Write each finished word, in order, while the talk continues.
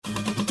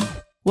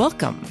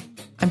Welcome.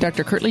 I'm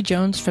Dr. Kirtly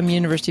Jones from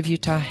University of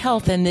Utah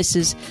Health, and this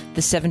is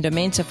the 7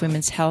 Domains of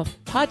Women's Health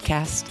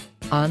podcast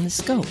on the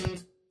scope.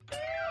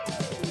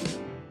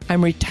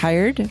 I'm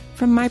retired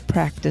from my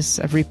practice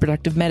of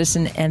reproductive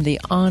medicine and the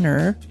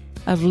honor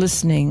of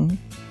listening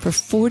for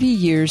 40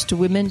 years to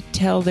women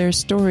tell their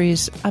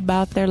stories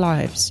about their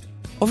lives.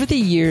 Over the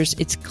years,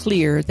 it's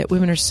clear that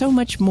women are so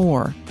much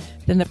more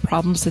than the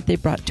problems that they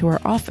brought to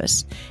our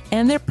office,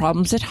 and their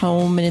problems at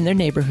home and in their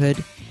neighborhood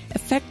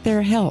affect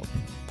their health.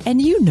 And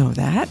you know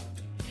that.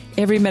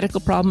 Every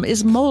medical problem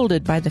is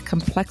molded by the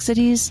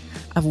complexities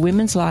of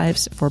women's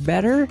lives for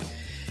better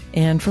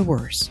and for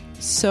worse.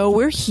 So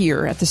we're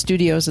here at the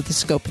studios of the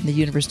Scope in the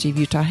University of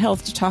Utah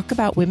Health to talk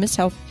about women's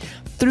health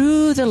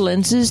through the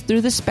lenses,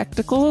 through the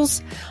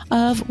spectacles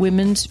of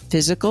women's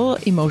physical,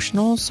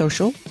 emotional,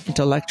 social,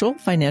 intellectual,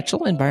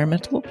 financial,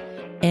 environmental,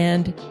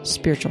 and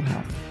spiritual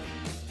health.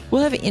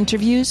 We'll have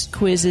interviews,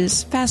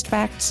 quizzes, fast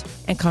facts,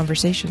 and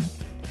conversation.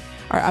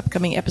 Our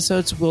upcoming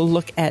episodes will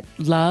look at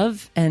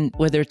love and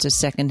whether it's a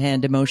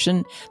secondhand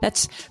emotion.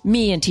 That's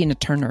me and Tina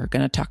Turner are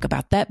going to talk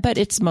about that, but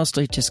it's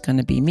mostly just going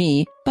to be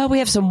me. But we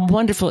have some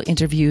wonderful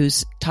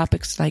interviews,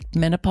 topics like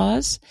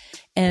menopause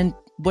and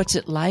what's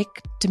it like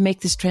to make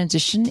this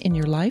transition in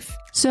your life.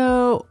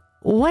 So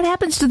what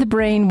happens to the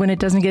brain when it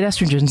doesn't get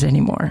estrogens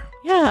anymore?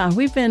 Yeah,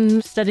 we've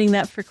been studying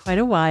that for quite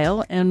a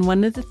while. And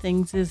one of the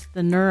things is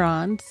the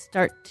neurons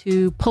start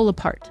to pull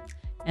apart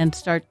and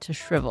start to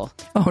shrivel.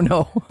 Oh,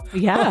 no.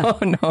 Yeah.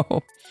 Oh,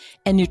 no.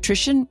 And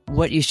nutrition,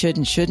 what you should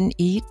and shouldn't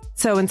eat.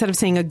 So instead of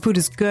saying a food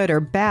is good or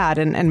bad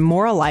and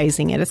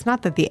moralizing it, it's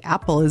not that the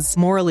apple is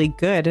morally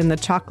good and the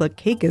chocolate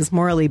cake is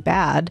morally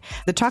bad.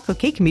 The chocolate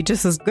cake can be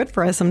just as good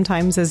for us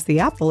sometimes as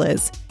the apple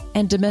is.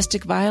 And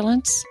domestic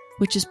violence,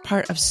 which is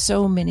part of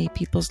so many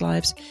people's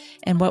lives,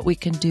 and what we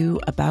can do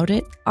about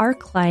it. Our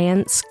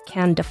clients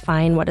can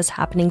define what is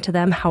happening to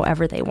them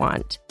however they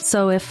want.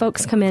 So if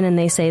folks come in and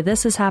they say,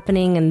 this is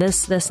happening and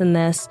this, and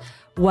this,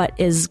 what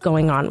is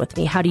going on with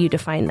me? How do you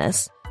define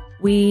this?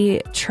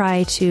 We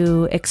try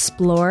to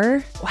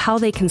explore how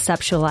they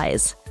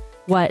conceptualize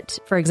what,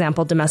 for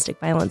example, domestic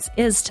violence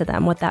is to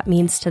them, what that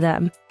means to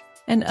them.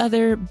 And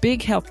other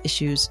big health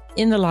issues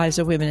in the lives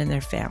of women and their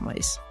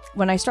families.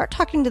 When I start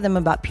talking to them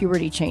about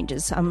puberty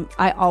changes,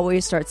 I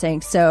always start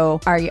saying, so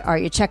are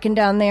you checking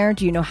down there?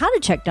 Do you know how to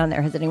check down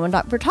there? Has anyone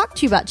ever talked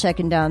to you about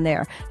checking down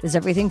there? Does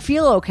everything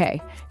feel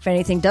okay? If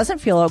anything doesn't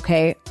feel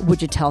okay,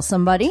 would you tell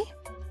somebody?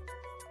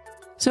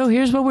 So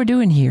here's what we're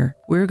doing here.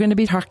 We're going to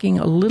be talking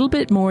a little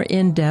bit more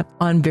in depth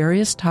on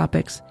various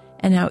topics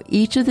and how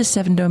each of the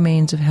 7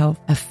 domains of health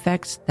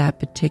affects that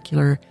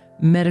particular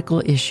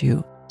medical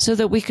issue so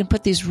that we can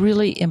put these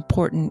really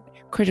important,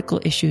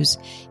 critical issues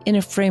in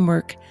a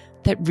framework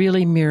that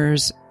really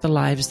mirrors the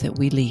lives that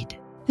we lead.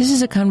 This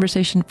is a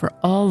conversation for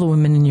all the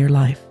women in your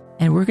life,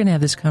 and we're going to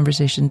have this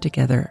conversation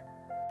together.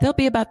 They'll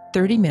be about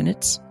 30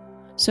 minutes,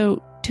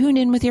 so tune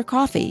in with your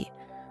coffee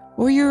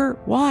or your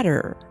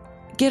water.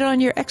 Get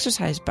on your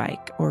exercise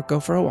bike or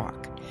go for a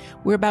walk.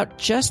 We're about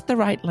just the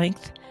right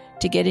length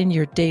to get in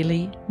your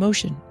daily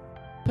motion.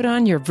 Put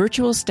on your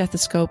virtual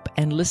stethoscope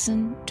and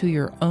listen to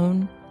your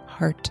own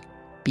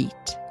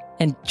heartbeat.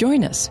 And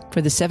join us for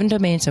the 7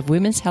 domains of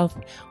women's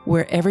health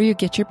wherever you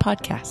get your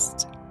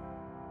podcasts.